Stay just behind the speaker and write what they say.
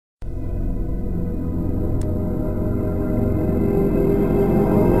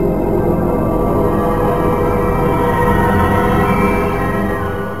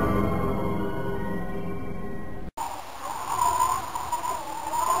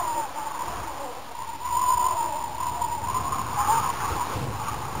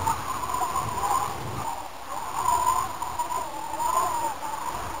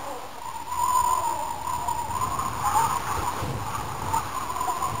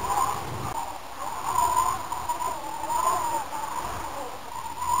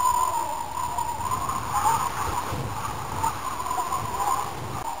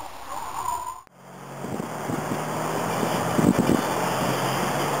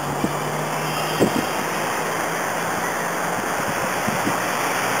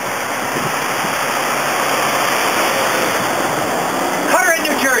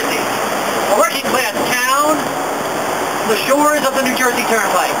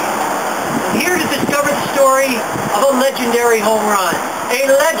story of a legendary home run. A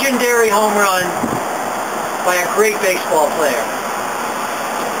legendary home run by a great baseball player.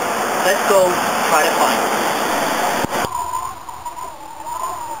 Let's go try to find it.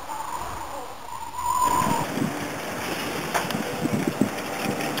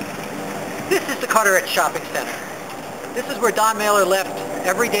 This is the Carteret Shopping Center. This is where Don Mailer left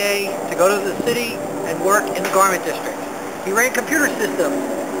every day to go to the city and work in the garment district. He ran computer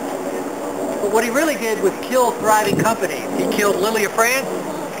systems. But what he really did was kill thriving companies. He killed Lily of France,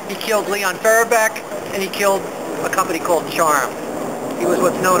 he killed Leon Feuerbeck, and he killed a company called Charm. He was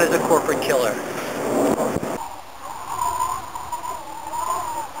what's known as a corporate killer.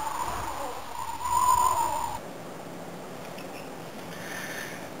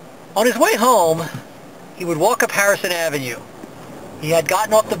 On his way home, he would walk up Harrison Avenue. He had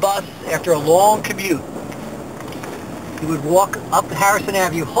gotten off the bus after a long commute. He would walk up Harrison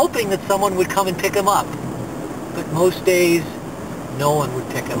Avenue hoping that someone would come and pick him up. But most days, no one would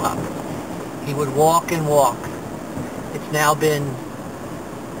pick him up. He would walk and walk. It's now been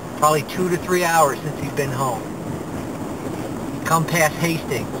probably 2 to 3 hours since he's been home. He'd come past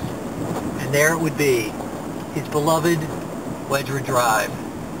Hastings, and there it would be, his beloved Wedgewood Drive.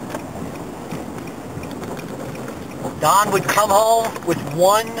 Don would come home with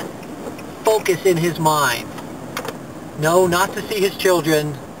one focus in his mind. No, not to see his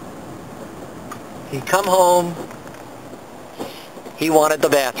children. He'd come home. He wanted the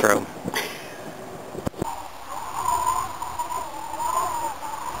bathroom.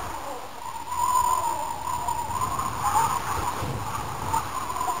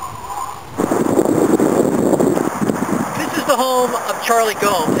 This is the home of Charlie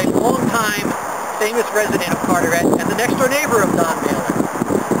Gomes, a longtime famous resident of Carteret and the next door neighbor of Don Mailer.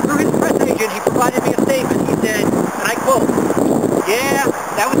 Through his press agent, he provided me a statement. He said, and I quote, "Yeah,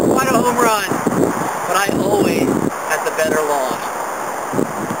 that was quite a home run, but I always had the better lawn."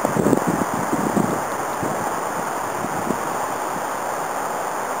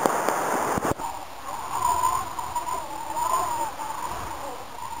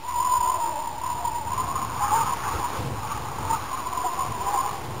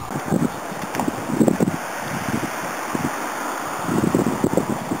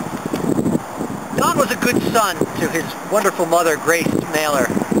 Don was a good son to his wonderful mother, Grace Mailer,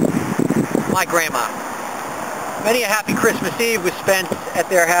 my grandma. Many a happy Christmas Eve was spent at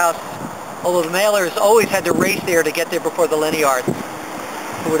their house, although the Mailers always had to race there to get there before the Leniards,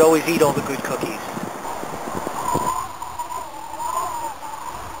 who would always eat all the good cookies.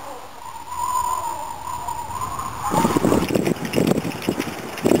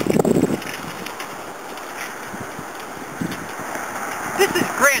 This is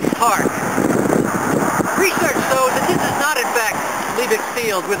Grant's Park. Research shows that this is not, in fact, Liebig's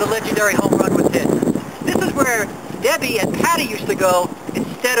Field where the legendary home run was hit. This is where Debbie and Patty used to go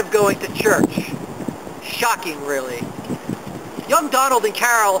instead of going to church. Shocking, really. Young Donald and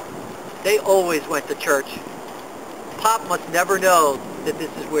Carol, they always went to church. Pop must never know that this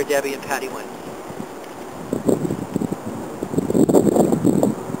is where Debbie and Patty went.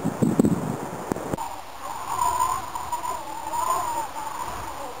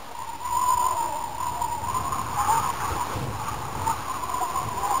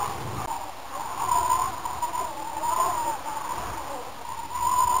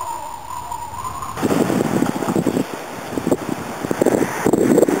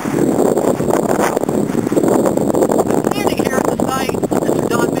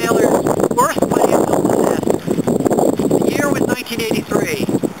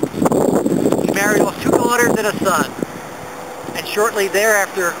 He married off 2 daughters and a son, and shortly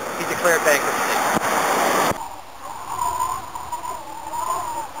thereafter he declared bankruptcy.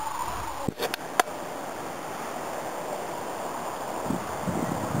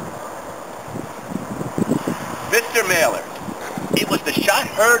 Mr. Mailer, it was the shot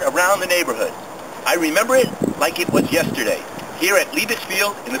heard around the neighborhood. I remember it like it was yesterday, here at Liebig's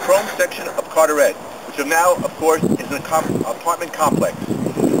Field in the Chrome section of Carteret, which now, of course, is an apartment complex.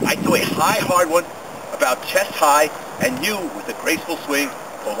 I threw a high, hard one, about chest high, and you, with a graceful swing,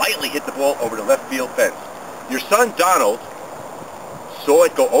 politely hit the ball over the left field fence. Your son, Donald, saw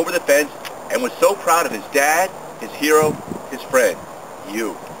it go over the fence and was so proud of his dad, his hero, his friend,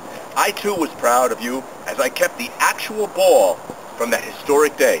 you. I, too, was proud of you as I kept the actual ball from that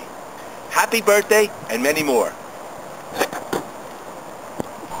historic day. Happy birthday, and many more.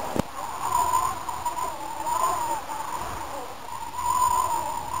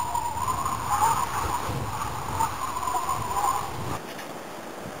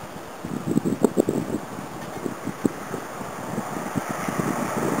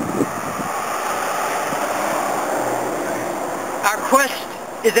 quest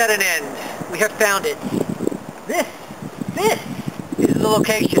is at an end. We have found it. This is the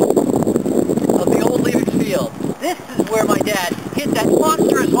location of the old Leavix Field. This is where my dad hit that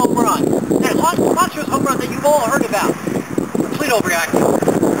monstrous home run. That monstrous home run that you've all heard about. Complete overreaction.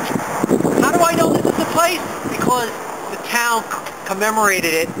 How do I know this is the place? Because the town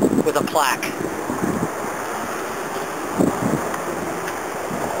commemorated it with a plaque.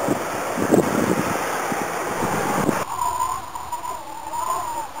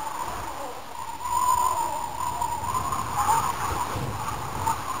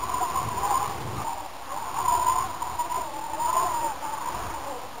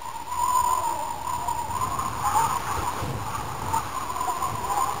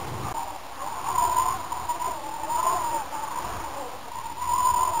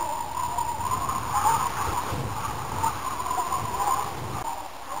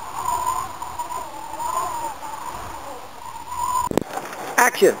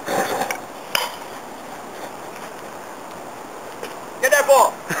 Action. Get that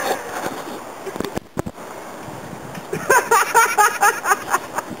ball.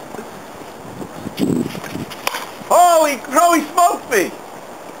 Holy smokes me.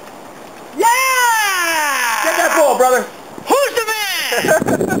 Yeah! Get that ball, brother. Who's the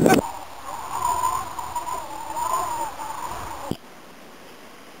man?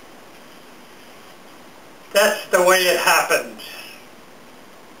 That's the way it happened.